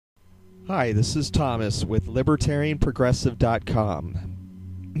Hi, this is Thomas with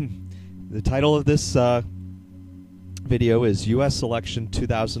LibertarianProgressive.com. The title of this video is U.S. Election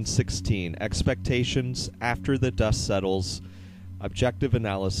 2016, Expectations After the Dust Settles, Objective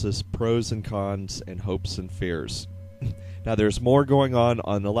Analysis, Pros and Cons, and Hopes and Fears. Now, there's more going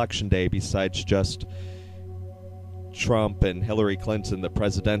on Election Day besides just Trump and Hillary Clinton, the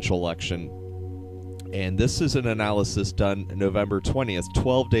presidential election. And this is an analysis done November 20th,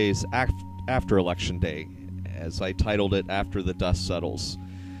 12 days after Election Day, as I titled it, After the Dust Settles.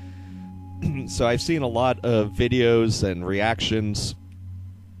 So I've seen a lot of videos and reactions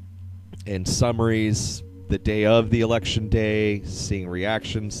and summaries the day of the election day, seeing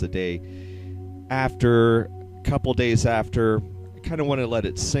reactions the day after, a couple days after. I kind of want to let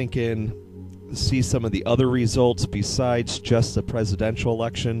it sink in, see some of the other results besides just the presidential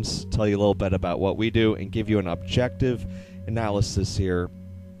elections, tell you a little bit about what we do, and give you an objective analysis here.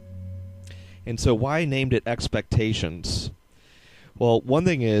 And so why I named it Expectations? Well, one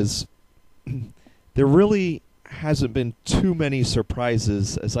thing is, there really hasn't been too many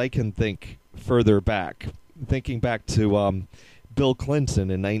surprises as I can think further back. Thinking back to Bill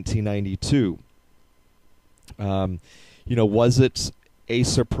Clinton in 1992. Was it a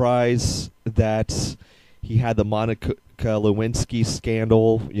surprise that he had the Monica Lewinsky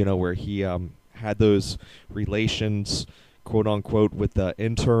scandal, where he had those relations, quote unquote, with the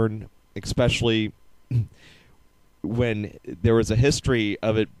intern, especially when there was a history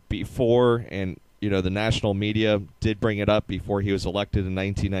of it before, and the national media did bring it up before he was elected in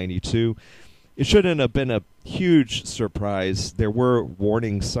 1992. It shouldn't have been a huge surprise. There were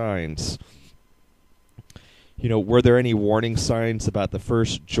warning signs. Were there any warning signs about the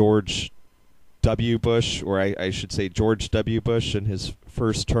first George W. Bush, or I should say George W. Bush in his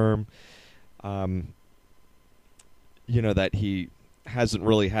first term? That he hasn't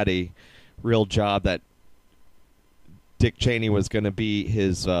really had a real job, that Dick Cheney was going to be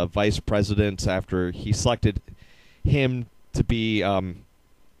his vice president after he selected him to be on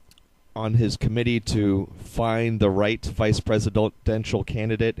his committee to find the right vice presidential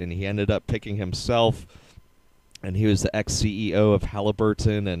candidate, and he ended up picking himself. And he was the ex-CEO of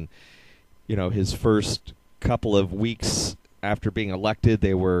Halliburton, and his first couple of weeks after being elected,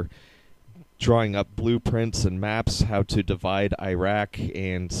 they were drawing up blueprints and maps how to divide Iraq,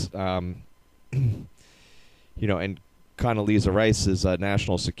 and and Condoleezza Rice is a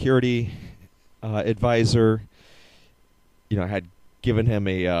national security advisor. Had given him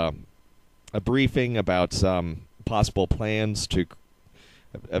a briefing about possible plans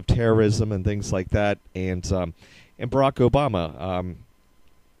of terrorism and things like that, and Barack Obama,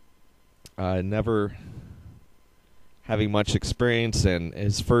 never having much experience, and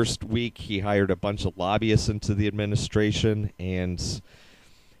his first week he hired a bunch of lobbyists into the administration, and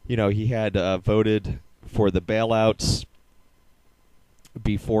he had voted for the bailouts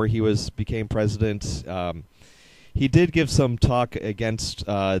before he became president. He did give some talk against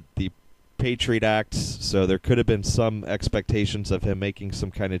the Patriot Act, so there could have been some expectations of him making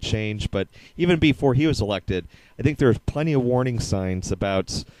some kind of change. But even before he was elected, I think there's plenty of warning signs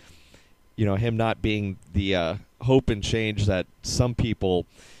about him not being the hope and change that some people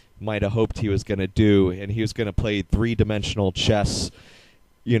might have hoped he was going to do, and he was going to play three-dimensional chess,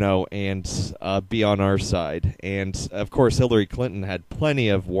 and be on our side. And of course, Hillary Clinton had plenty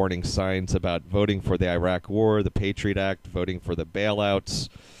of warning signs about voting for the Iraq War, the Patriot Act, voting for the bailouts,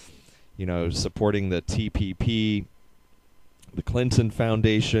 supporting the TPP, the Clinton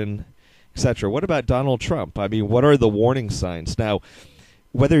Foundation, etc. What about Donald Trump? I mean, what are the warning signs? Now,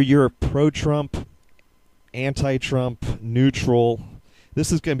 whether you're pro-Trump, anti-Trump, neutral,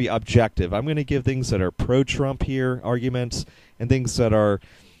 this is going to be objective. I'm going to give things that are pro-Trump here, arguments, and things that are,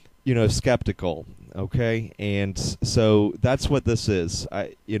 skeptical, okay? And so that's what this is.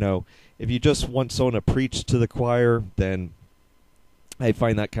 If you just want someone to preach to the choir, then I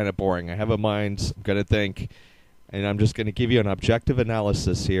find that kind of boring. I have a mind, I'm going to think, and I'm just going to give you an objective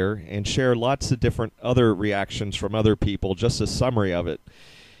analysis here and share lots of different other reactions from other people, just a summary of it.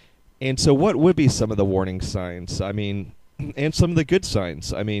 And so what would be some of the warning signs? I mean, and some of the good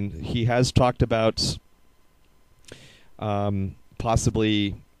signs. I mean, he has talked about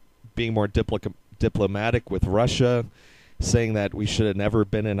possibly being more diplomatic with Russia, saying that we should have never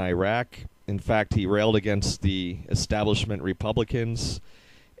been in Iraq. In fact, he railed against the establishment Republicans,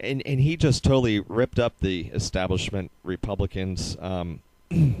 and he just totally ripped up the establishment Republicans. And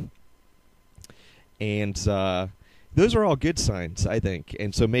those are all good signs, I think.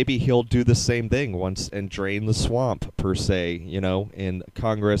 And so maybe he'll do the same thing once and drain the swamp, per se, in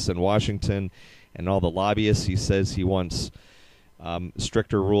Congress and Washington and all the lobbyists he says he wants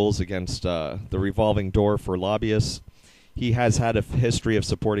stricter rules against the revolving door for lobbyists. He has had a history of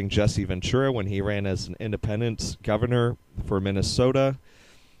supporting Jesse Ventura when he ran as an independent governor for Minnesota.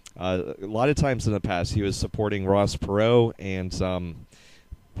 A lot of times in the past, he was supporting Ross Perot and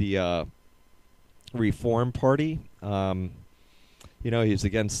the Reform Party. He's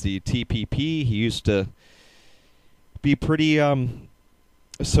against the TPP. He used to be pretty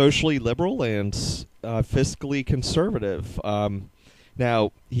socially liberal and fiscally conservative.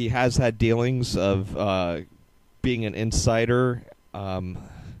 Now, he has had dealings of being an insider,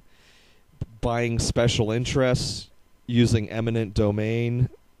 buying special interests, using eminent domain,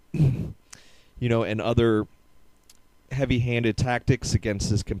 and other heavy-handed tactics against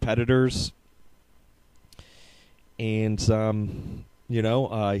his competitors. And,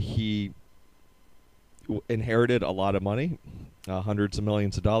 he inherited a lot of money, hundreds of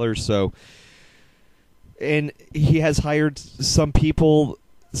millions of dollars. And he has hired some people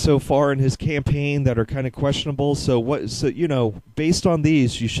so far in his campaign that are kind of questionable. Based on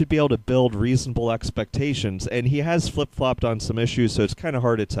these, you should be able to build reasonable expectations. And he has flip-flopped on some issues, so it's kind of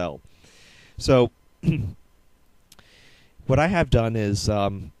hard to tell. So what I have done is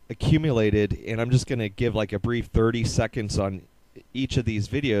accumulated, and I'm just going to give like a brief 30 seconds on each of these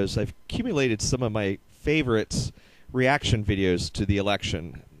videos. I've accumulated some of my favorites reaction videos to the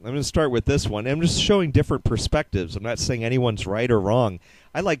election. I'm going to start with this one. I'm just showing different perspectives. I'm not saying anyone's right or wrong.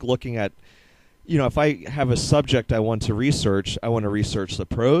 I like looking at, if I have a subject I want to research the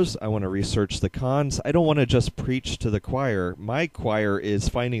pros, I want to research the cons. I don't want to just preach to the choir. My choir is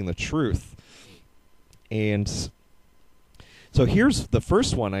finding the truth. And so here's the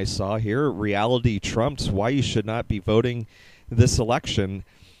first one I saw here, Reality Trumps Why You Should Not Be Voting This Election.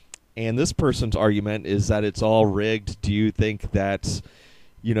 And this person's argument is that it's all rigged. Do you think that,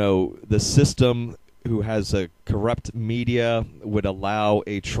 the system who has a corrupt media would allow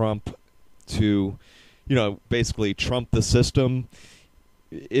a Trump to, basically trump the system?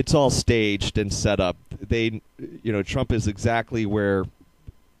 It's all staged and set up. Trump is exactly where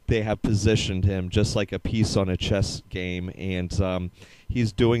they have positioned him, just like a piece on a chess game, and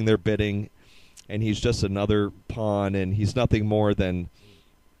he's doing their bidding, and he's just another pawn, and he's nothing more than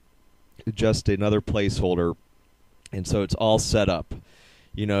just another placeholder. And so it's all set up.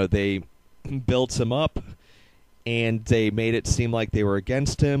 They built him up, and they made it seem like they were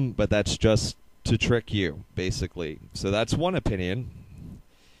against him, but that's just to trick you, basically. So that's one opinion.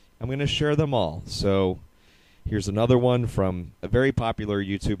 I'm going to share them all. So here's another one from a very popular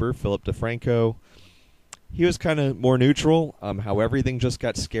YouTuber, Philip DeFranco. He was kind of more neutral, how everything just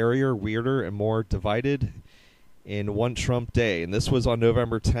got scarier, weirder, and more divided in one Trump day. And this was on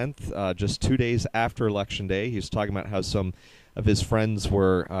November 10th, just 2 days after Election Day. He was talking about how some of his friends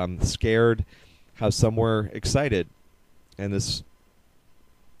were scared, how some were excited. And this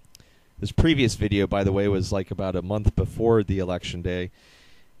previous video, by the way, was like about a month before the Election Day.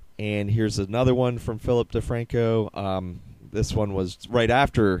 And here's another one from Philip DeFranco. This one was right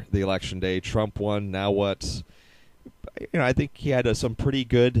after the Election Day. Trump won, now what? I think he had some pretty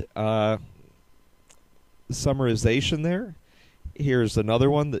good summarization there. Here's another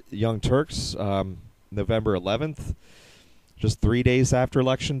one, the Young Turks, November 11th. Just 3 days after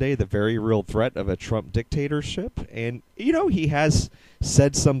Election Day, the very real threat of a Trump dictatorship. And, he has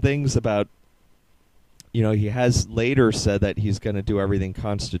said some things about, he has later said that he's going to do everything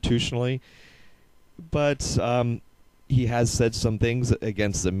constitutionally. But he has said some things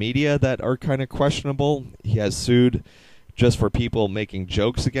against the media that are kind of questionable. He has sued just for people making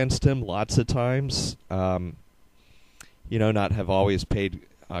jokes against him lots of times. Not have always paid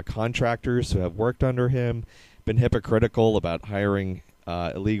contractors who have worked under him. Been hypocritical about hiring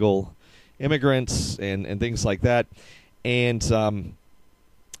illegal immigrants and things like that. And, some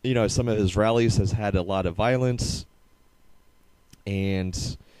of his rallies has had a lot of violence.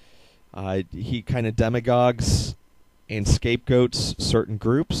 And he kind of demagogues and scapegoats certain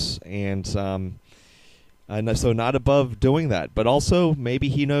groups. And so not above doing that. But also, maybe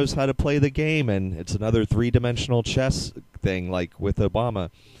he knows how to play the game, and it's another three-dimensional chess thing like with Obama.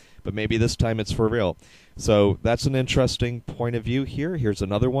 But maybe this time it's for real. So that's an interesting point of view here. Here's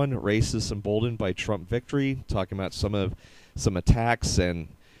another one, Racists Emboldened by Trump Victory, talking about some attacks and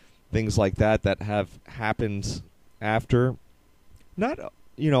things like that have happened after. Not,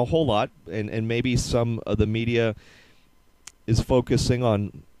 a whole lot, and maybe some of the media is focusing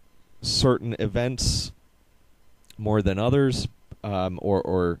on certain events more than others,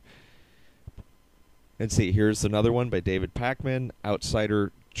 or let's see, here's another one by David Pakman,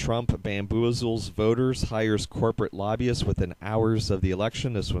 Outsider Trump bamboozles voters, hires corporate lobbyists within hours of the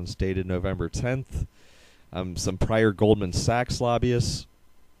election. This one's dated November 10th. some prior Goldman Sachs lobbyists.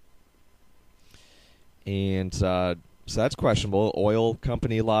 And so that's questionable. Oil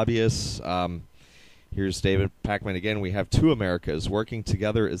company lobbyists. Here's David Pakman again. We have two Americas. Working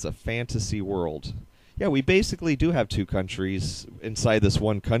together is a fantasy world. Yeah, we basically do have two countries inside this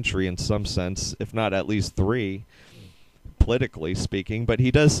one country in some sense, if not at least three, politically speaking. But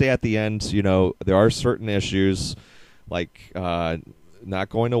he does say at the end, you know, there are certain issues like not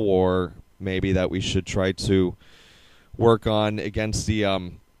going to war, maybe, that we should try to work on against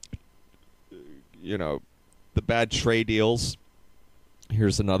the, you know, the bad trade deals.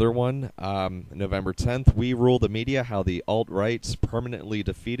 Here's another one. November 10th, We Rule the Media, How the Alt-Rights Permanently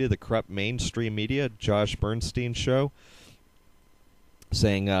Defeated the Corrupt Mainstream Media, Josh Bernstein show,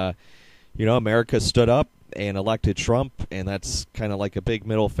 saying, you know, America stood up and elected Trump, and that's kind of like a big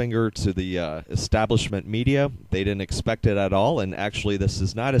middle finger to the establishment media. They didn't expect it at all, and actually this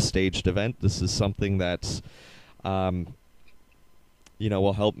is not a staged event. This is something that's, you know,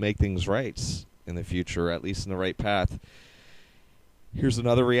 will help make things right in the future, at least in the right path. Here's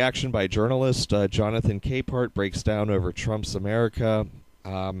another reaction by journalist Jonathan Capehart, breaks down over Trump's America,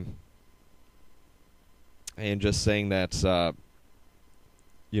 and just saying that,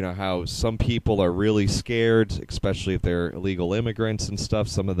 you know, how some people are really scared, especially if they're illegal immigrants and stuff.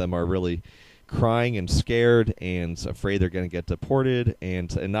 Some of them are really crying and scared and afraid they're going to get deported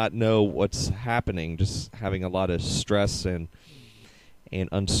and not know what's happening, just having a lot of stress and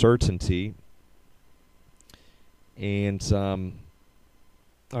uncertainty. And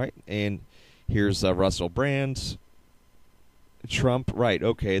all right, and here's Russell Brand. Trump, right,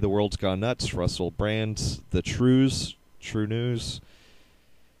 okay, the world's gone nuts. Russell Brand, the True News.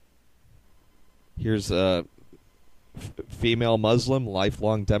 Here's a female Muslim,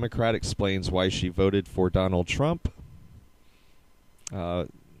 lifelong Democrat, explains why she voted for Donald Trump.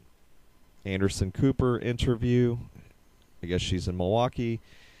 Anderson Cooper interview. I guess she's in Milwaukee.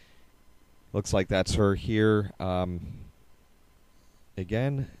 Looks like that's her here.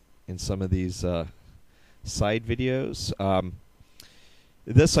 Again, in some of these side videos.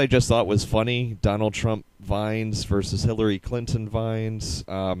 This I just thought was funny. Donald Trump vines versus Hillary Clinton vines.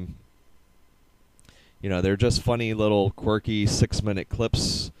 You know, they're just funny little quirky 6-minute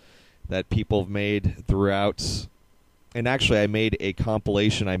clips that people have made throughout. And actually, I made a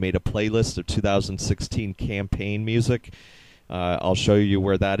compilation. I made a playlist of 2016 campaign music. I'll show you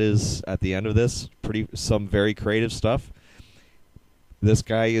where that is at the end of this. Some very creative stuff. This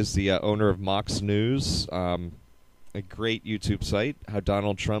guy is the owner of Mox News, a great YouTube site, how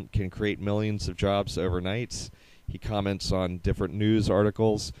Donald Trump can create millions of jobs overnight. He comments on different news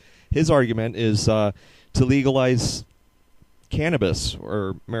articles. His argument is to legalize cannabis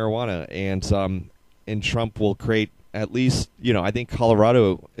or marijuana, and Trump will create at least, you know, I think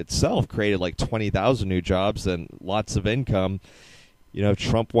Colorado itself created like 20,000 new jobs and lots of income. You know, if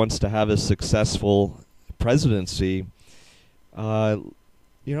Trump wants to have a successful presidency, you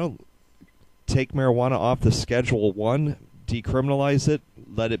know, take marijuana off the Schedule 1, decriminalize it,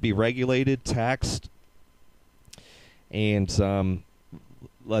 let it be regulated, taxed, and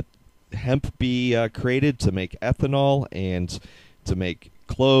let hemp be created to make ethanol and to make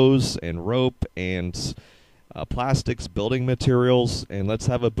clothes and rope and plastics, building materials, and let's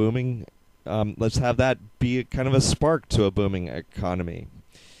have a booming, let's have that be kind of a spark to a booming economy.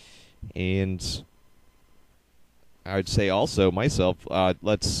 And I would say also myself,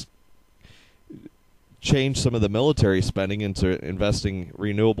 let's change some of the military spending into investing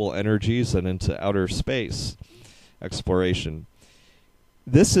renewable energies and into outer space exploration.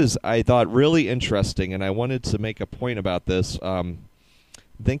 This is, I thought, really interesting, and I wanted to make a point about this.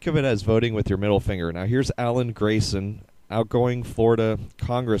 Think of it as voting with your middle finger. Now, here's Alan Grayson, outgoing Florida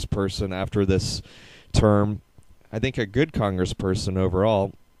congressperson after this term. I think a good congressperson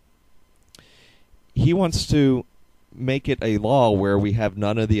overall. He wants to make it a law where we have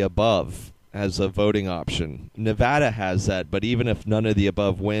none of the above as a voting option. Nevada has that, but even if none of the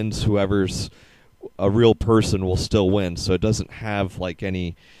above wins, whoever's a real person will still win. So it doesn't have like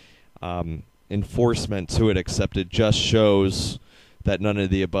any enforcement to it, except it just shows that none of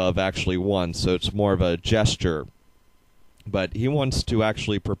the above actually won. So it's more of a gesture. But he wants to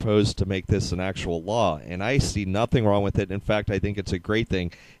actually propose to make this an actual law, and I see nothing wrong with it. In fact, I think it's a great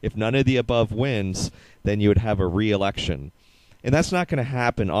thing. If none of the above wins, then you would have a re-election. And that's not going to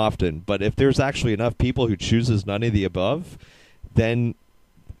happen often, but if there's actually enough people who chooses none of the above, then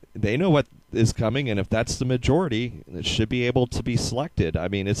they know what is coming, and if that's the majority, it should be able to be selected. I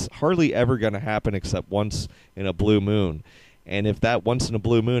mean, it's hardly ever going to happen except once in a blue moon. And if that once in a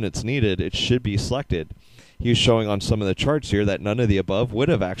blue moon it's needed, it should be selected. He was showing on some of the charts here that none of the above would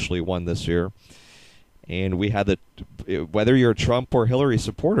have actually won this year. And we had whether you're a Trump or Hillary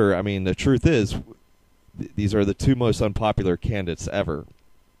supporter, I mean, the truth is, these are the two most unpopular candidates ever.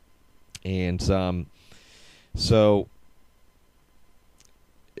 And so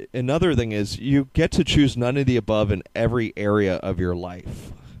another thing is you get to choose none of the above in every area of your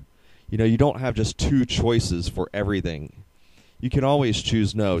life. You know, you don't have just two choices for everything. You can always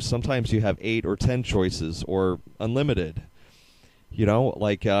choose no. Sometimes you have 8 or 10 choices or unlimited. You know,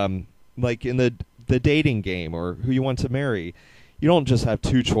 like in the dating game or who you want to marry. You don't just have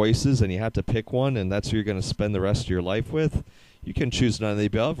 2 choices and you have to pick one and that's who you're going to spend the rest of your life with. You can choose none of the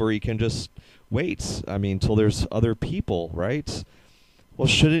above, or you can just wait. I mean, till there's other people, right? Well,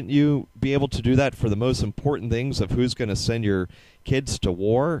 shouldn't you be able to do that for the most important things of who's going to send your kids to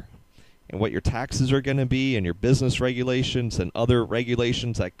war and what your taxes are going to be and your business regulations and other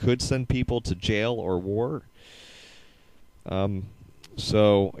regulations that could send people to jail or war?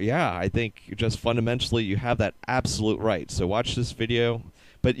 So, yeah, I think just fundamentally you have that absolute right. So watch this video.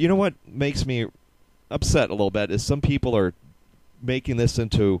 But you know what makes me upset a little bit is some people are making this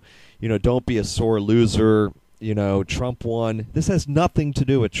into, you know, don't be a sore loser, you know, Trump won. This has nothing to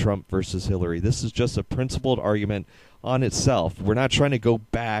do with Trump versus Hillary. This is just a principled argument on itself. We're not trying to go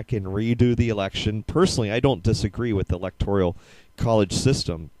back and redo the election. Personally, I don't disagree with the electoral college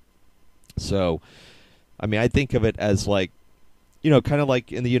system. So, I mean, I think of it as like, you know, kind of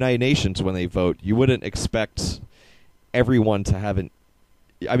like in the United Nations when they vote, you wouldn't expect everyone to have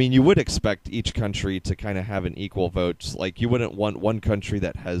I mean, you would expect each country to kind of have an equal vote. Like, you wouldn't want one country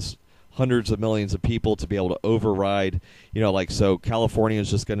that has hundreds of millions of people to be able to override, you know, like, so California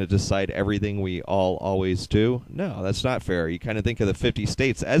is just going to decide everything we all always do. No, that's not fair. You kind of think of the 50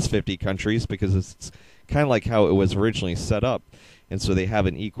 states as 50 countries because it's kind of like how it was originally set up. And so they have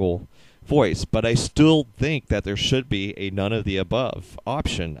an equal voice. But I still think that there should be a none of the above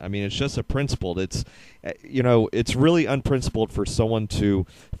option. I mean, it's just a principled. It's, you know, it's really unprincipled for someone to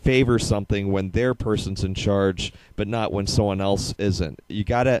favor something when their person's in charge, but not when someone else isn't. You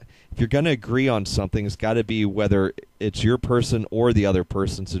gotta, if you're gonna agree on something, it's got to be whether it's your person or the other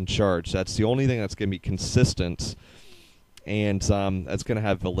person's in charge. That's the only thing that's gonna be consistent, and that's gonna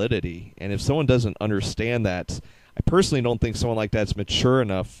have validity. And if someone doesn't understand that, I personally don't think someone like that's mature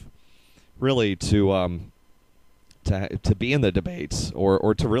enough, really, to be in the debates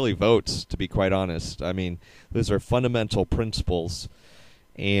or to really vote, to be quite honest. I mean, those are fundamental principles.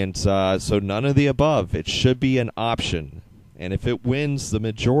 And so none of the above. It should be an option. And if it wins the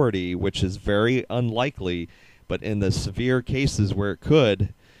majority, which is very unlikely, but in the severe cases where it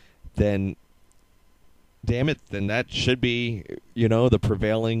could, then, damn it, then that should be, you know, the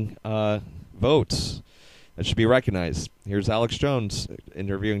prevailing votes. That should be recognized. Here's Alex Jones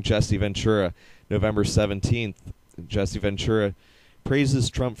interviewing Jesse Ventura, November 17th. Jesse Ventura praises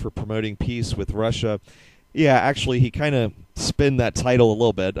Trump for promoting peace with Russia. Yeah, actually, he kind of spin that title a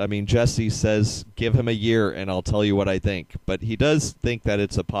little bit. I mean, Jesse says, give him a year and I'll tell you what I think. But he does think that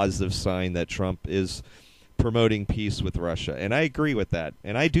it's a positive sign that Trump is promoting peace with Russia. And I agree with that.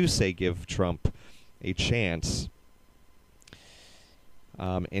 And I do say give Trump a chance.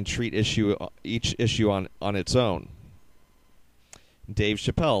 And treat each issue on its own. Dave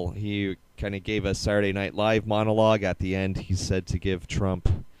Chappelle, he kind of gave a Saturday Night Live monologue. At the end, he said to give Trump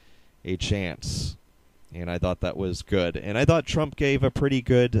a chance. And I thought that was good. And I thought Trump gave a pretty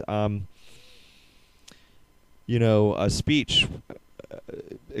good, you know, a speech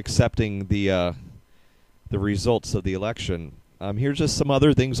accepting the results of the election. Here's just some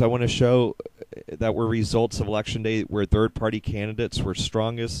other things I want to show that were results of Election Day where third-party candidates were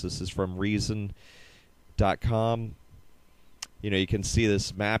strongest. This is from Reason.com. You know, you can see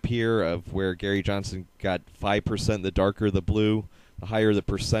this map here of where Gary Johnson got 5%. The darker the blue, the higher the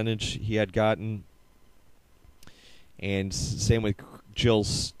percentage he had gotten. And same with Jill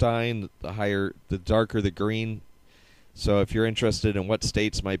Stein, the darker the green. So if you're interested in what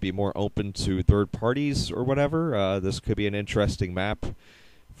states might be more open to third parties or whatever, this could be an interesting map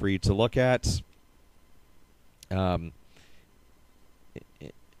for you to look at. A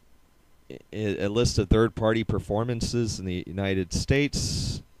list of third-party performances in the United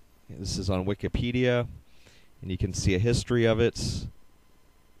States. This is on Wikipedia, and you can see a history of it.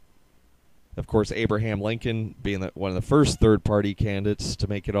 Of course, Abraham Lincoln being one of the first third-party candidates to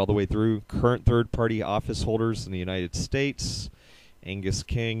make it all the way through. Current third-party office holders in the United States. Angus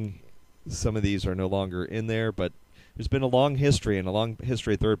King. Some of these are no longer in there, but there's been a long history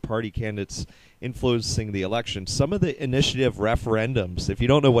of third-party candidates influencing the election. Some of the initiative referendums, if you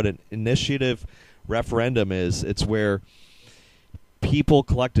don't know what an initiative referendum is, it's where people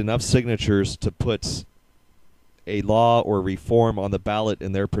collect enough signatures to put a law or reform on the ballot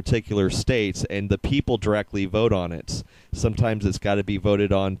in their particular states, and the people directly vote on it. Sometimes it's got to be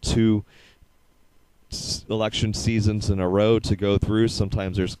voted on 2 election seasons in a row to go through.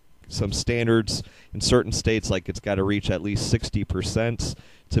 Sometimes there's some standards in certain states, like it's got to reach at least 60%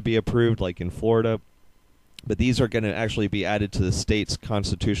 to be approved, like in Florida. But these are going to actually be added to the state's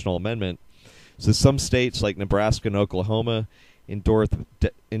constitutional amendment. So some states, like Nebraska and Oklahoma,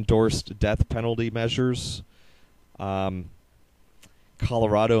 endorsed death penalty measures. Colorado,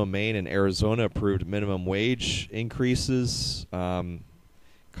 Maine, and Arizona approved minimum wage increases.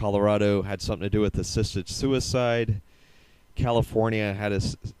 Colorado had something to do with assisted suicide. California had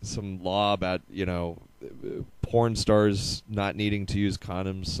some law about, porn stars not needing to use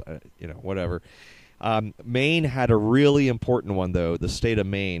condoms, whatever. Maine had a really important one, though, the state of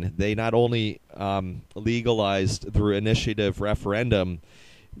Maine. They not only legalized through initiative referendum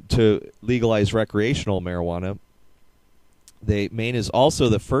to legalize recreational marijuana, Maine is also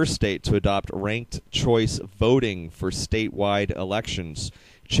the first state to adopt ranked choice voting for statewide elections,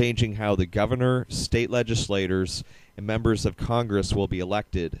 changing how the governor, state legislators, and members of Congress will be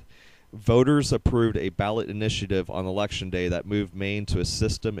elected. Voters approved a ballot initiative on Election Day that moved Maine to a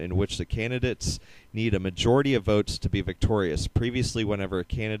system in which the candidates need a majority of votes to be victorious. Previously, whenever a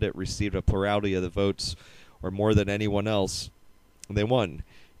candidate received a plurality of the votes or more than anyone else, they won.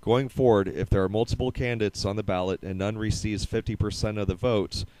 Going forward, if there are multiple candidates on the ballot and none receives 50% of the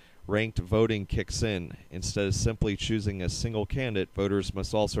votes, ranked voting kicks in. Instead of simply choosing a single candidate, voters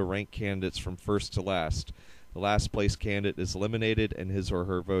must also rank candidates from first to last. The last place candidate is eliminated and his or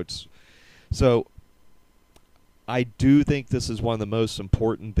her votes. So I do think this is one of the most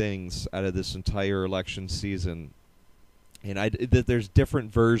important things out of this entire election season. And there's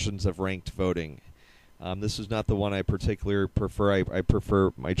different versions of ranked voting. This is not the one I particularly prefer. I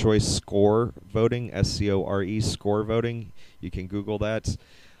prefer my choice score voting, SCORE, score voting. You can Google that.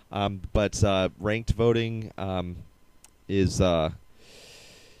 But ranked voting is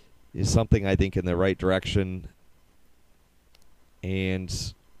something I think in the right direction.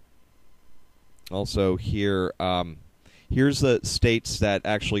 And also here, here's the states that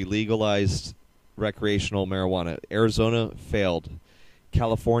actually legalized recreational marijuana. Arizona failed.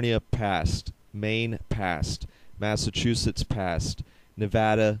 California passed. Maine passed. Massachusetts passed.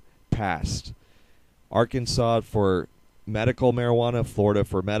 Nevada passed. Arkansas for medical marijuana. Florida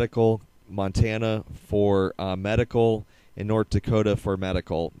for medical. Montana for medical. And North Dakota for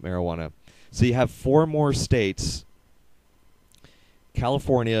medical marijuana. So you have 4 more states,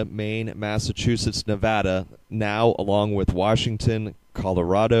 California, Maine, Massachusetts, Nevada, now along with Washington,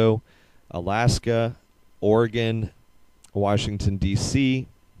 Colorado, Alaska, Oregon, Washington, D.C.,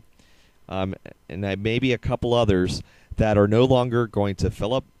 and maybe a couple others that are no longer going to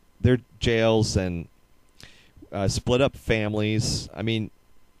fill up their jails and split up families.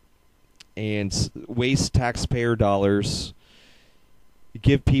 And waste taxpayer dollars,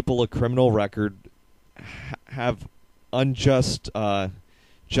 give people a criminal record, have unjust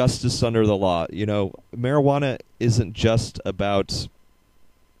justice under the law. Marijuana isn't just about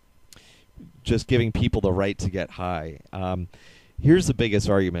just giving people the right to get high. Here's the biggest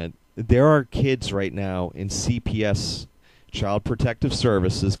argument. There are kids right now in CPS, Child Protective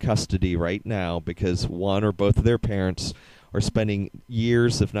Services, custody right now because one or both of their parents are spending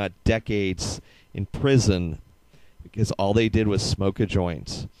years, if not decades, in prison because all they did was smoke a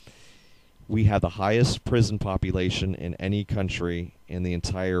joint. We have the highest prison population in any country in the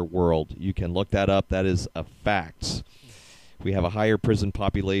entire world. You can look that up. That is a fact. We have a higher prison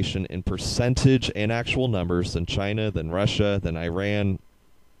population in percentage and actual numbers than China, than Russia, than Iran,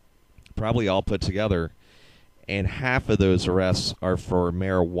 probably all put together. And half of those arrests are for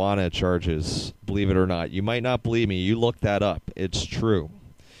marijuana charges, believe it or not. You might not believe me. You look that up. It's true.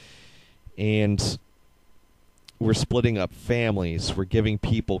 And we're splitting up families. We're giving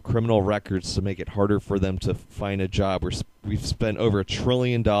people criminal records to make it harder for them to find a job. We've spent over $1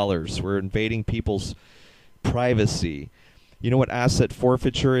 trillion. We're invading people's privacy. You know what asset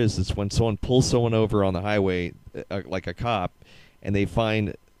forfeiture is? It's when someone pulls someone over on the highway, like a cop, and they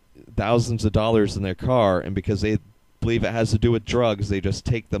find thousands of dollars in their car, and because they believe it has to do with drugs, they just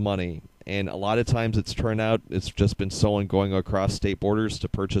take the money. And a lot of times it's turned out it's just been someone going across state borders to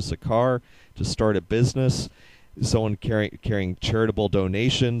purchase a car, to start a business, someone carrying charitable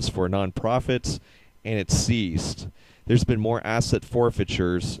donations for nonprofits, and it's seized. There's been more asset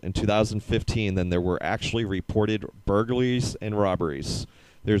forfeitures in 2015 than there were actually reported burglaries and robberies.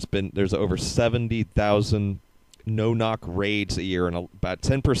 There's over 70,000 no-knock raids a year, and about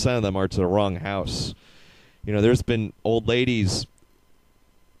 10% of them are to the wrong house. There's been old ladies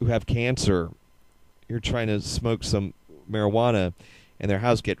who have cancer you're trying to smoke some marijuana, and their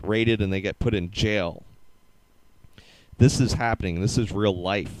house get raided and they get put in jail. This is happening. This is real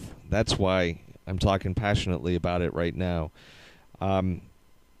life. That's why I'm talking passionately about it right now.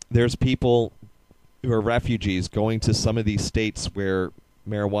 There's people who are refugees going to some of these states where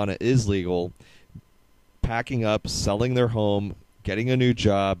marijuana is legal, packing up, selling their home, getting a new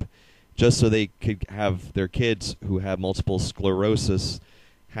job, just so they could have their kids who have multiple sclerosis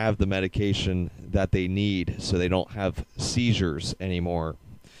have the medication that they need so they don't have seizures anymore.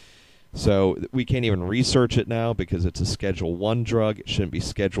 So we can't even research it now because it's a Schedule I drug. It shouldn't be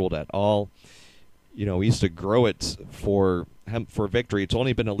scheduled at all. You know, we used to grow it for hemp for victory. It's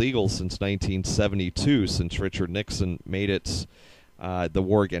only been illegal since 1972, since Richard Nixon made it the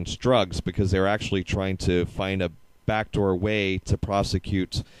war against drugs, because they're actually trying to find a backdoor way to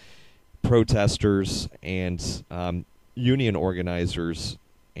prosecute protesters and union organizers.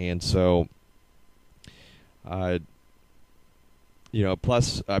 And so, you know,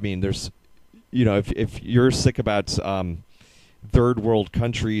 plus, I mean, there's, you know, if you're sick about third world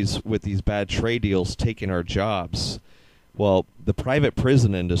countries with these bad trade deals taking our jobs, well, the private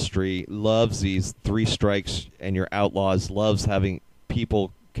prison industry loves these 3 strikes and you're outlaws, loves having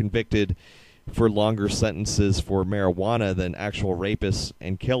people convicted for longer sentences for marijuana than actual rapists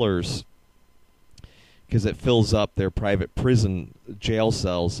and killers, because it fills up their private prison jail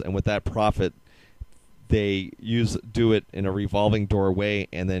cells, and with that profit, they do it in a revolving door way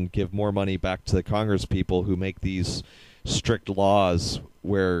and then give more money back to the Congress people who make these strict laws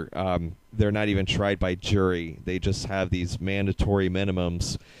where they're not even tried by jury. They just have these mandatory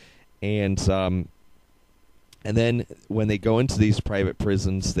minimums. And then when they go into these private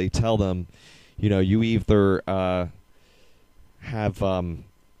prisons, they tell them, you know, you either have,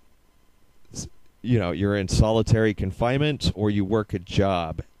 you know, you're in solitary confinement or you work a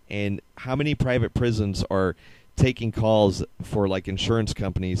job. And how many private prisons are taking calls for, like, insurance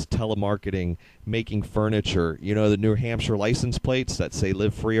companies, telemarketing, making furniture? You know, the New Hampshire license plates that say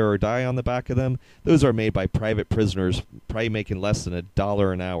 "Live Free or Die" on the back of them, those are made by private prisoners, probably making less than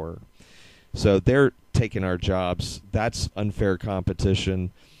 $1 an hour. So they're taking our jobs. That's unfair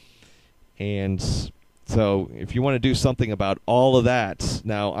competition. And so if you want to do something about all of that,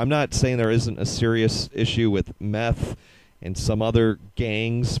 now I'm not saying there isn't a serious issue with meth and some other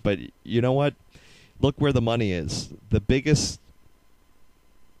gangs, but you know what? Look where the money is. The biggest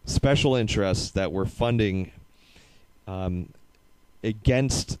special interests that were funding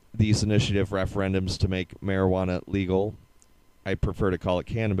against these initiative referendums to make marijuana legal, I prefer to call it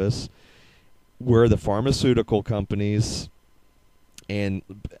cannabis, were the pharmaceutical companies and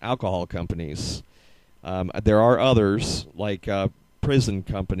alcohol companies. There are others, like prison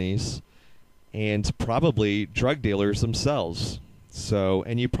companies, and probably drug dealers themselves. So,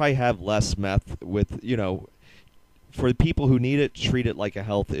 and you probably have less meth with, you know, for the people who need it, treat it like a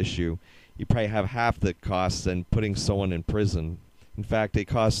health issue. You probably have half the costs than putting someone in prison. In fact, it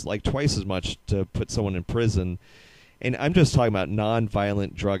costs like twice as much to put someone in prison. And I'm just talking about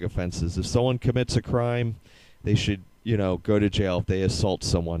non-violent drug offenses. If someone commits a crime, they should, you know, go to jail if they assault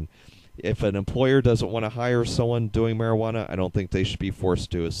someone. If an employer doesn't want to hire someone doing marijuana, I don't think they should be forced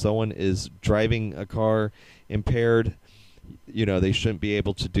to. If someone is driving a car impaired, you know, they shouldn't be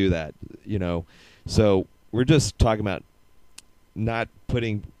able to do that, you know. So we're just talking about not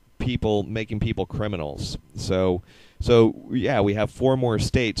making people criminals. So yeah, we have 4 more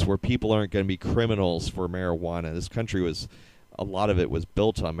states where people aren't going to be criminals for marijuana. This country a lot of it was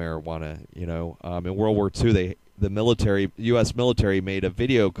built on marijuana, you know. In World War II, the U.S. military made a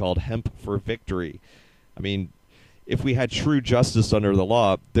video called "Hemp for Victory." I mean, if we had true justice under the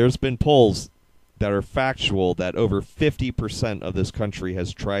law, there's been polls that are factual that over 50% of this country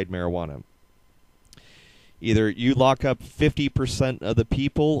has tried marijuana. Either you lock up 50% of the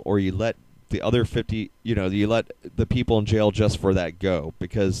people, or you let the other 50, you know, you let the people in jail just for that go,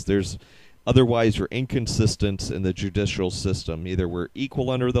 because otherwise you're inconsistent in the judicial system. Either we're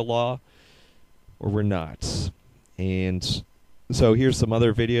equal under the law or we're not. And so here's some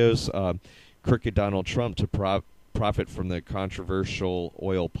other videos. Crooked Donald Trump to profit from the controversial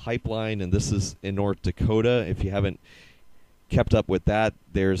oil pipeline, and this is in North Dakota. If you haven't kept up with that,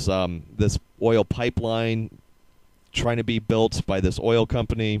 there's this oil pipeline trying to be built by this oil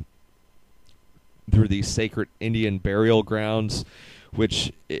company through these sacred Indian burial grounds,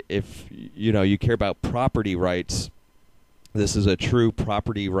 which, if you know, you care about property rights, this is a true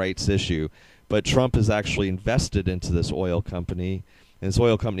property rights issue. But Trump has actually invested into this oil company, and this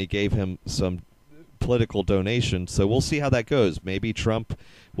oil company gave him some political donations. So we'll see how that goes. Maybe Trump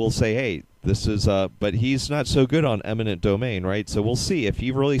will say, hey, this is but he's not so good on eminent domain, right? So we'll see if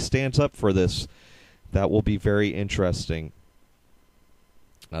he really stands up for this That will be very interesting.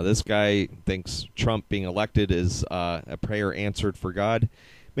 Now, this guy thinks Trump being elected is a prayer answered for God.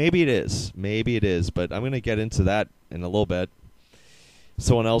 Maybe it is. Maybe it is. But I'm going to get into that in a little bit.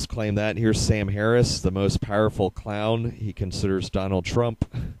 Someone else claimed that. Here's Sam Harris, the most powerful clown. He considers Donald Trump.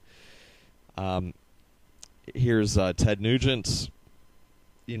 Here's Ted Nugent,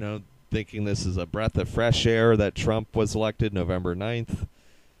 thinking this is a breath of fresh air that Trump was elected November 9th.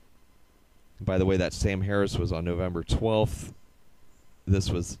 By the way, that Sam Harris was on November 12th.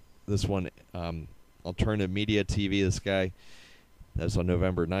 This one, Alternative Media TV, this guy, that was on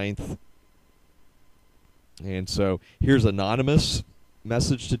November 9th. And so here's Anonymous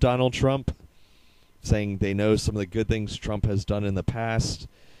message to Donald Trump saying they know some of the good things Trump has done in the past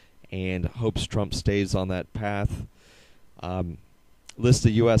and hopes Trump stays on that path. List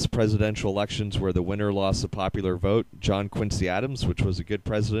of U.S. presidential elections where the winner lost a popular vote. John Quincy Adams, which was a good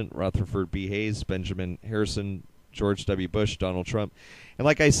president. Rutherford B. Hayes, Benjamin Harrison, George W. Bush, Donald Trump. And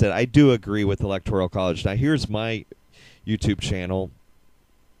like I said, I do agree with Electoral College. Now, here's my YouTube channel,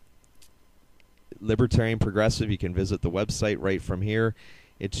 Libertarian Progressive. You can visit the website right from here.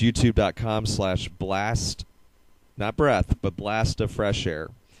 It's youtube.com/blast, not breath, but blast of fresh air.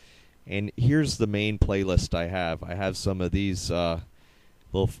 And here's the main playlist I have. I have some of these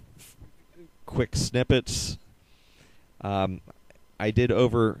little quick snippets. I did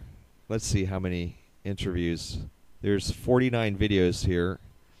over, let's see how many interviews. There's 49 videos here.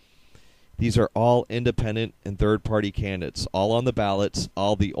 These are all independent and third-party candidates, all on the ballots,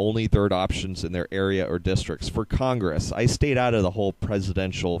 all the only third options in their area or districts. For Congress, I stayed out of the whole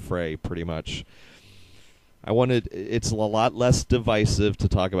presidential fray pretty much. It's a lot less divisive to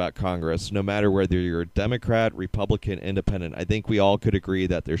talk about Congress, no matter whether you're a Democrat, Republican, Independent. I think we all could agree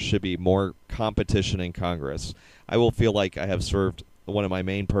that there should be more competition in Congress. I will feel like I have served one of my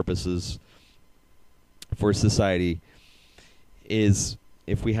main purposes for society is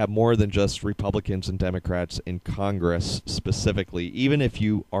if we have more than just Republicans and Democrats in Congress specifically. Even if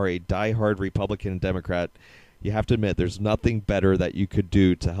you are a diehard Republican and Democrat, you have to admit there's nothing better that you could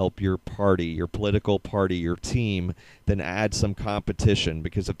do to help your party, your political party, your team, than add some competition.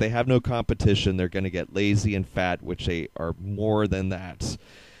 Because if they have no competition, they're going to get lazy and fat, which they are more than that.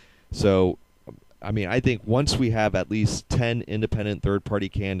 So, I think once we have at least 10 independent third-party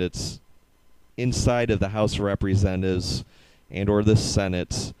candidates inside of the House of Representatives and or the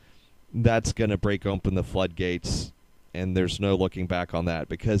Senate, that's going to break open the floodgates. And there's no looking back on that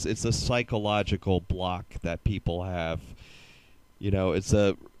because it's a psychological block that people have. It's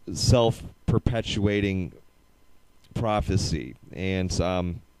a self-perpetuating prophecy and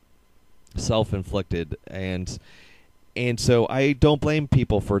self-inflicted. And so I don't blame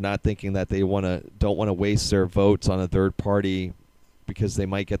people for not thinking that they don't want to waste their votes on a third party because they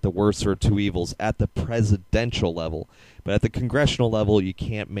might get the worser of two evils at the presidential level. But at the congressional level, you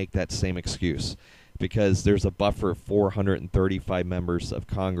can't make that same excuse, because there's a buffer of 435 members of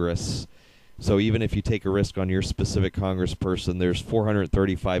Congress. So even if you take a risk on your specific congressperson, there's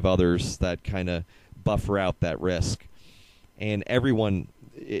 435 others that kind of buffer out that risk. And everyone,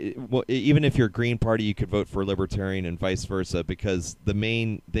 even if you're a Green Party, you could vote for Libertarian and vice versa, because the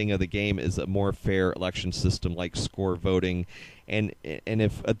main thing of the game is a more fair election system like score voting. And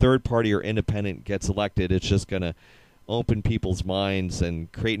if a third party or independent gets elected, it's just going to open people's minds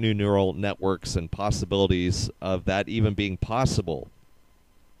and create new neural networks and possibilities of that even being possible.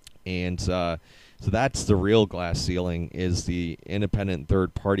 And so that's the real glass ceiling, is the independent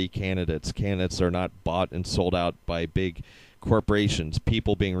third-party candidates. Candidates are not bought and sold out by big corporations,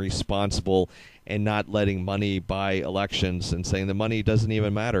 people being responsible and not letting money buy elections and saying the money doesn't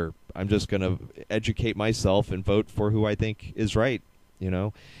even matter. I'm just going to educate myself and vote for who I think is right,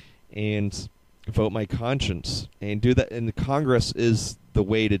 and vote my conscience and do that. And Congress is the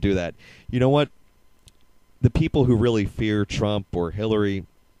way to do that. You know what? The people who really fear Trump or Hillary,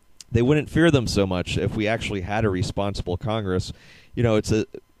 they wouldn't fear them so much if we actually had a responsible Congress. It's a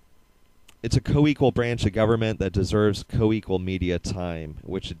co-equal branch of government that deserves co-equal media time,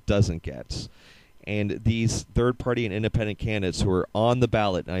 which it doesn't get. And these third-party and independent candidates who are on the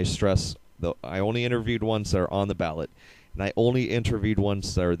ballot, and I stress, I only interviewed ones that are on the ballot, and I only interviewed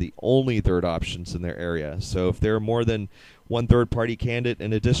ones that are the only third options in their area. So if there are more than one third-party candidate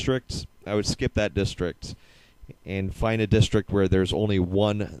in a district, I would skip that district and find a district where there's only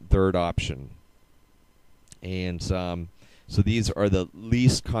one third option. And so these are the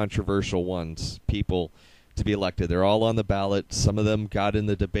least controversial ones, people to be elected. They're all on the ballot. Some of them got in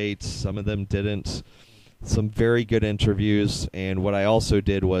the debates. Some of them didn't. Some very good interviews. And what I also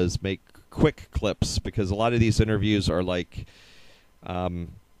did was make quick clips, because a lot of these interviews are like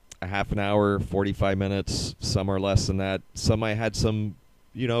a half an hour, 45 minutes. Some are less than that. Some I had some,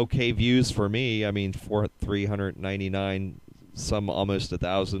 okay views for me. I mean, 399, some almost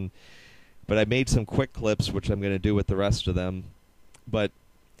 1,000. But I made some quick clips, which I'm going to do with the rest of them. But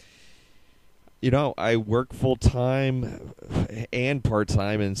I work full-time and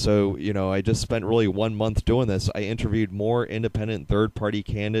part-time, and so, I just spent really 1 month doing this. I interviewed more independent third-party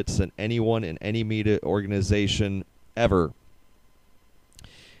candidates than anyone in any media organization ever.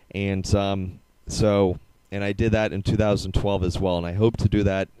 And and I did that in 2012 as well, and I hope to do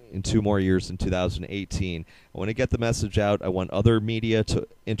that in 2 more years in 2018. I want to get the message out. I want other media to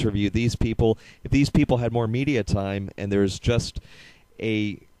interview these people. If these people had more media time, and there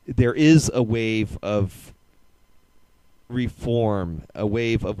is a wave of reform, a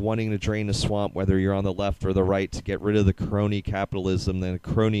wave of wanting to drain the swamp, whether you're on the left or the right, to get rid of the crony capitalism, the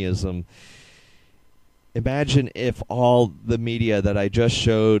cronyism. Imagine if all the media that I just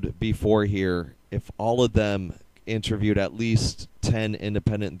showed before here, if all of them interviewed at least 10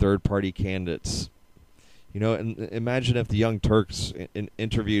 independent third-party candidates. And imagine if the Young Turks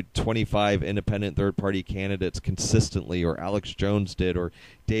interviewed 25 independent third-party candidates consistently, or Alex Jones did, or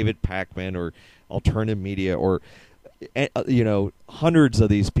David Pakman, or Alternative Media, or hundreds of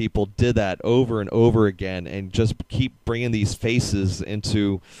these people did that over and over again, and just keep bringing these faces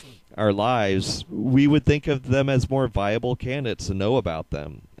into our lives. We would think of them as more viable candidates and know about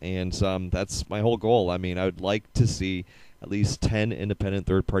them. And that's my whole goal. I mean, I would like to see at least 10 independent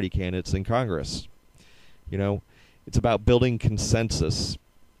third-party candidates in Congress. It's about building consensus.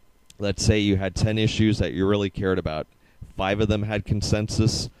 Let's say you had 10 issues that you really cared about. 5 of them had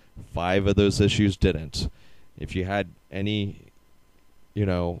consensus. 5 of those issues didn't. If you had any,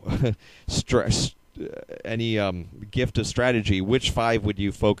 stress, any gift of strategy, which 5 would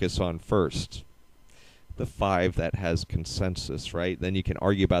you focus on first? The 5 that has consensus, right? Then you can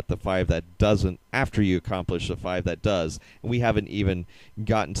argue about the 5 that doesn't after you accomplish the 5 that does. And we haven't even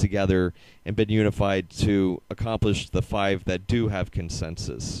gotten together and been unified to accomplish the 5 that do have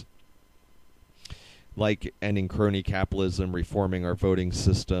consensus. Like ending crony capitalism, reforming our voting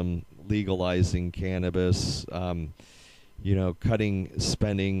system, legalizing cannabis, cutting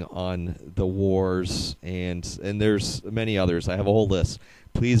spending on the wars, and there's many others. I have a whole list.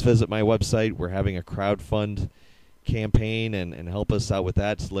 Please visit my website. We're having a crowdfund campaign, and help us out with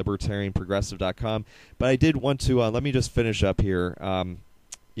that. It's libertarianprogressive.com. But I did want to, let me just finish up here. I'm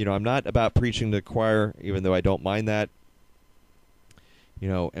not about preaching to the choir, even though I don't mind that.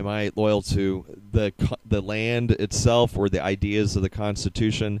 Am I loyal to the land itself or the ideas of the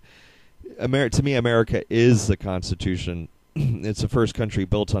Constitution? To me, America is the Constitution. It's the first country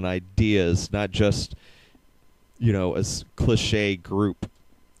built on ideas, not just, a cliche group.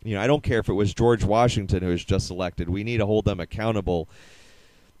 I don't care if it was George Washington who was just elected. We need to hold them accountable.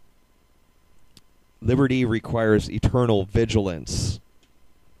 Liberty requires eternal vigilance.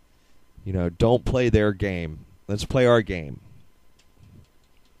 Don't play their game. Let's play our game.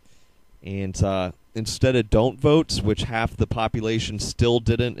 And instead of don't votes, which half the population still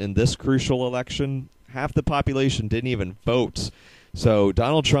didn't in this crucial election, half the population didn't even vote. So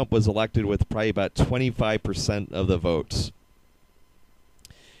Donald Trump was elected with probably about 25% of the votes.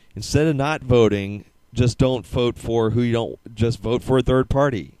 Instead of not voting, just don't vote for who you don't, just vote for a third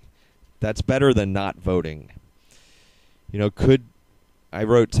party. That's better than not voting. I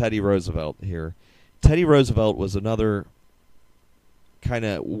wrote Teddy Roosevelt here. Teddy Roosevelt was another kind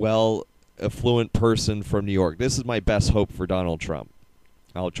of affluent person from New York. This is my best hope for Donald Trump.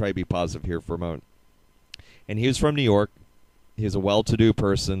 I'll try to be positive here for a moment. And he was from New York. He was a well-to-do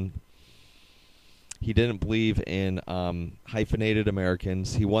person. He didn't believe in hyphenated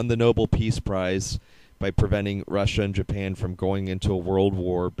Americans. He won the Nobel Peace Prize by preventing Russia and Japan from going into a world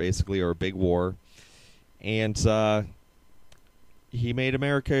war, basically, or a big war. And he made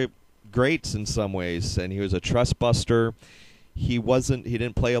America great in some ways, and he was a trust buster. He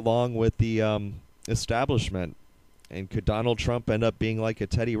didn't play along with the establishment. And could Donald Trump end up being like a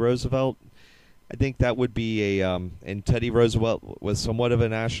Teddy Roosevelt? I think that would be and Teddy Roosevelt was somewhat of a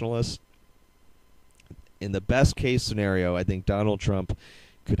nationalist. In the best case scenario, I think Donald Trump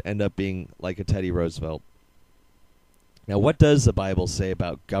could end up being like a Teddy Roosevelt. Now, what does the Bible say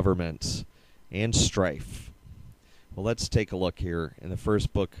about government and strife? Well, let's take a look here in the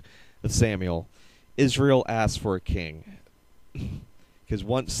first book of Samuel. Israel asked for a king. Because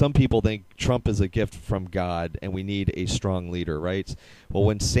some people think Trump is a gift from God and we need a strong leader, right? Well,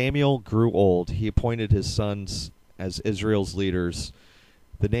 when Samuel grew old, he appointed his sons as Israel's leaders.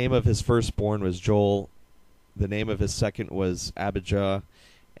 The name of his firstborn was Joel. The name of his second was Abijah.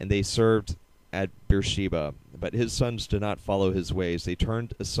 And they served at Beersheba. But his sons did not follow his ways. They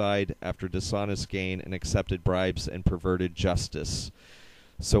turned aside after dishonest gain and accepted bribes and perverted justice.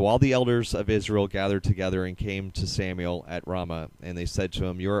 So all the elders of Israel gathered together and came to Samuel at Ramah, and they said to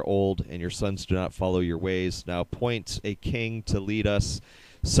him, "You are old, and your sons do not follow your ways. Now appoint a king to lead us,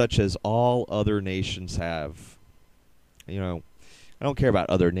 such as all other nations have." You know, I don't care about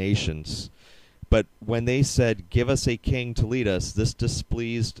other nations. But when they said, "Give us a king to lead us," this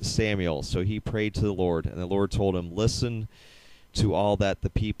displeased Samuel. So he prayed to the Lord, and the Lord told him, "Listen to all that the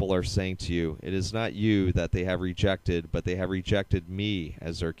people are saying to you. It is not you that they have rejected, but they have rejected me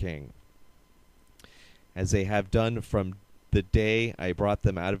as their king, as they have done from the day I brought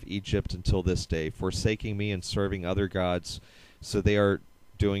them out of Egypt until this day, forsaking me and serving other gods. So they are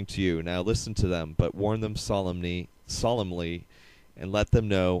doing to you. Now listen to them, but warn them solemnly, and let them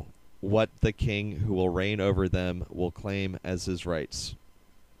know what the king who will reign over them will claim as his rights."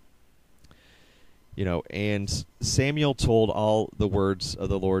 You know, and Samuel told all the words of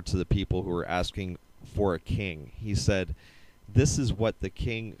the Lord to the people who were asking for a king. He said, "This is what the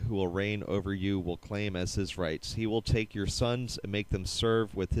king who will reign over you will claim as his rights. He will take your sons and make them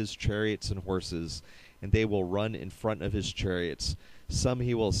serve with his chariots and horses, and they will run in front of his chariots. Some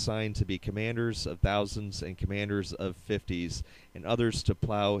he will assign to be commanders of thousands and commanders of fifties, and others to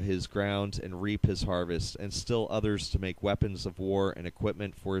plow his ground and reap his harvest, and still others to make weapons of war and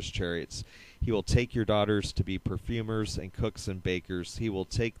equipment for his chariots. He will take your daughters to be perfumers and cooks and bakers. He will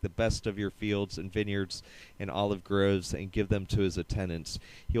take the best of your fields and vineyards and olive groves and give them to his attendants.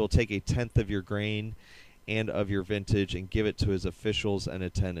 He will take a tenth of your grain and of your vintage and give it to his officials and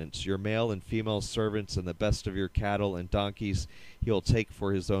attendants. Your male and female servants and the best of your cattle and donkeys he will take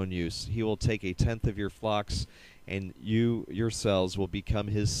for his own use. He will take a tenth of your flocks, and you yourselves will become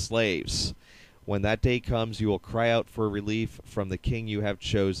his slaves. When that day comes, you will cry out for relief from the king you have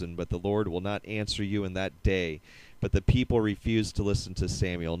chosen, but the Lord will not answer you in that day." But the people refused to listen to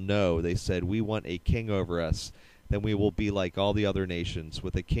Samuel. "No," they said, "we want a king over us. Then we will be like all the other nations,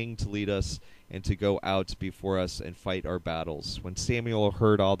 with a king to lead us and to go out before us and fight our battles." When Samuel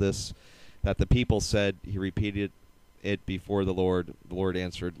heard all this that the people said, he repeated it before the Lord. The Lord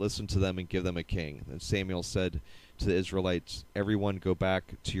answered, "Listen to them and give them a king." Then Samuel said to the Israelites, "Everyone go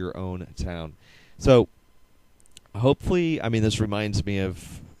back to your own town." So hopefully, I mean, this reminds me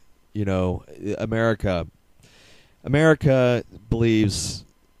of, you know, America. America believes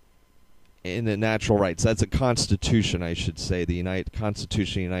in the natural rights. That's a constitution, I should say, the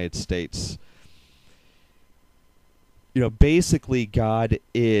Constitution of the United States. You know, basically God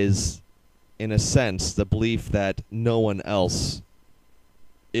is, in a sense, the belief that no one else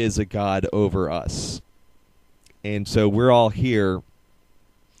is a God over us. And so we're all here,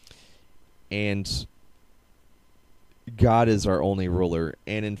 and God is our only ruler.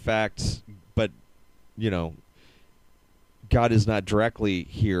 And in fact, but, you know, God is not directly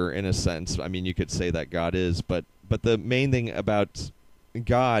here in a sense. I mean, you could say that God is, but the main thing about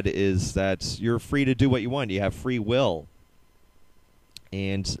God is that you're free to do what you want. You have free will.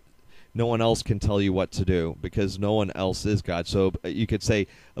 And no one else can tell you what to do because no one else is God. So you could say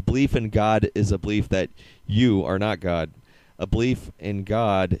a belief in God is a belief that you are not God. A belief in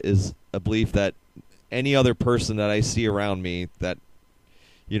God is a belief that any other person that I see around me that,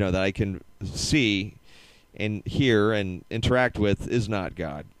 you know, that I can see and hear and interact with is not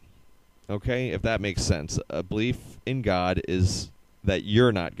God. Okay? If that makes sense. A belief in God is that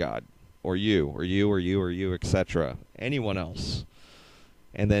you're not God, or you, etc. Anyone else.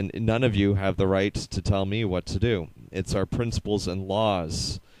 And then none of you have the right to tell me what to do. It's our principles and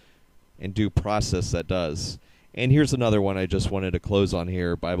laws and due process that does. And here's another one I just wanted to close on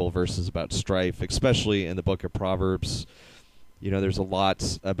here, Bible verses about strife, especially in the book of Proverbs. You know, there's a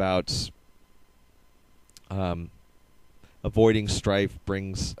lot about avoiding strife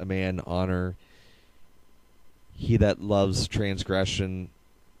brings a man honor. He that loves transgression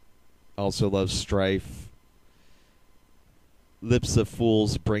also loves strife. Lips of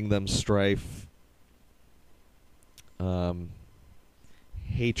fools bring them strife.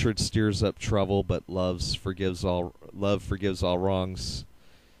 Hatred stirs up trouble, but love forgives all wrongs.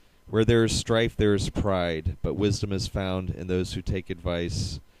 Where there is strife, there is pride, but wisdom is found in those who take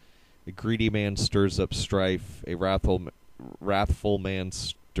advice. A greedy man stirs up strife. A wrathful man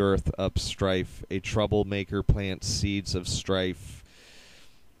stirreth up strife. A troublemaker plants seeds of strife.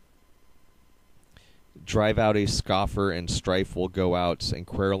 Drive out a scoffer, and strife will go out, and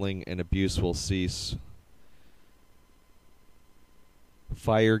quarreling and abuse will cease.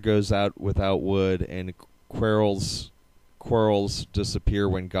 Fire goes out without wood, and quarrels disappear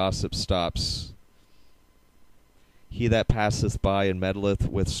when gossip stops. He that passeth by and meddleth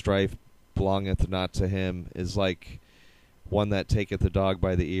with strife belongeth not to him is like one that taketh the dog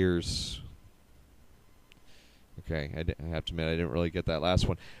by the ears. Okay, I have to admit I didn't really get that last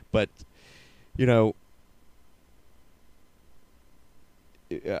one. But, you know,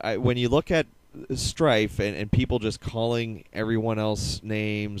 when you look at strife and people just calling everyone else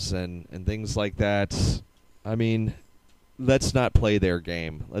names and things like that, I mean, let's not play their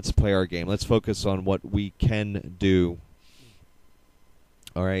game. Let's play our game. Let's focus on what we can do.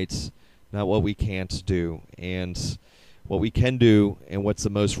 All right? Not what we can't do. And what we can do and what's the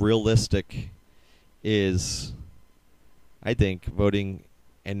most realistic is, I think, voting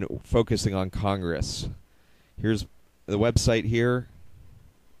and focusing on Congress. Here's the website here.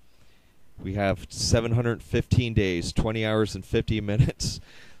 We have 715 days, 20 hours and 50 minutes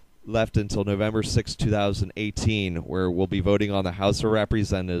left until November 6, 2018, where we'll be voting on the House of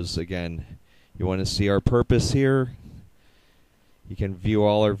Representatives again. You want to see our purpose here? You can view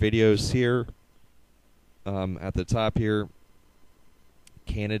all our videos here. At the top here,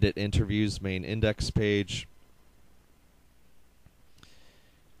 candidate interviews, main index page.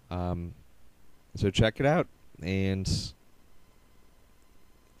 So check it out, and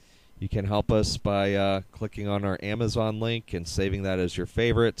you can help us by clicking on our Amazon link and saving that as your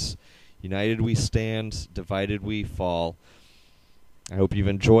favorites. United we stand, divided we fall. I hope you've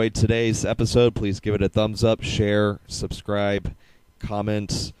enjoyed today's episode. Please give it a thumbs up, share, subscribe,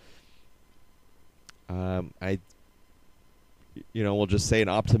 comment. We'll just say an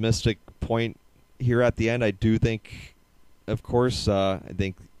optimistic point here at the end. I do think, of course, I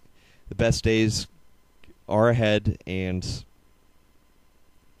think the best days are ahead, and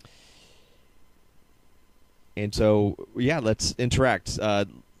so, yeah, let's interact.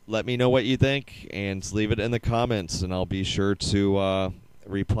 Let me know what you think, and leave it in the comments, and I'll be sure to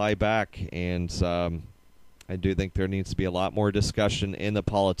reply back. And I do think there needs to be a lot more discussion in the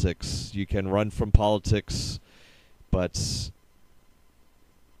politics. You can run from politics, or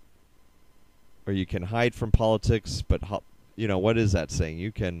you can hide from politics, but, what is that saying?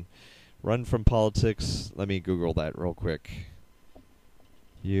 You can run from politics. Let me Google that real quick.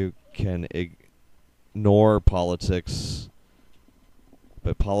 You can ignore politics,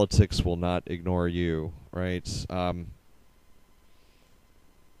 but politics will not ignore you, right?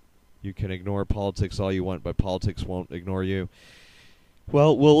 You can ignore politics all you want, but politics won't ignore you.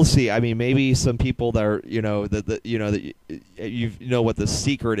 Well, we'll see. I mean, maybe some people that are, what the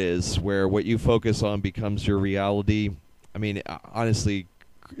secret is, where what you focus on becomes your reality. I mean, honestly,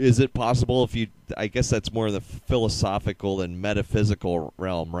 is it possible I guess that's more in the philosophical and metaphysical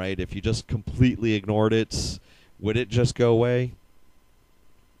realm, right? If you just completely ignored it, would it just go away?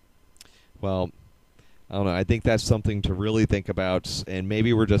 Well, I don't know. I think that's something to really think about, and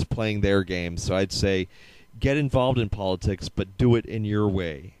maybe we're just playing their game. So I'd say get involved in politics, but do it in your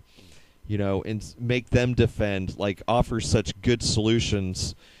way, and make them defend, offer such good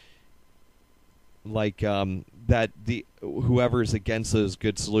solutions, that whoever's against those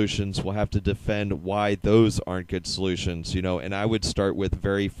good solutions will have to defend why those aren't good solutions, and I would start with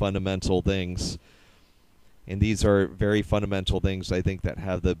very fundamental things. And these are very fundamental things, I think, that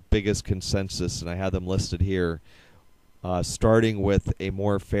have the biggest consensus, and I have them listed here, starting with a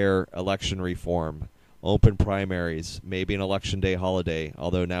more fair election reform, open primaries, maybe an election day holiday,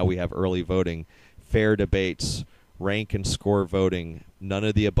 although now we have early voting, fair debates, rank and score voting, none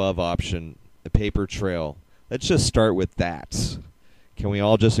of the above option, a paper trail. Let's just start with that. Can we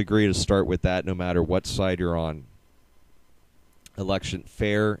all just agree to start with that no matter what side you're on?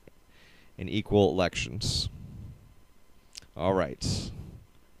 Fair and equal elections. All right.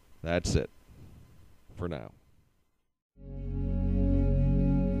 That's it for now.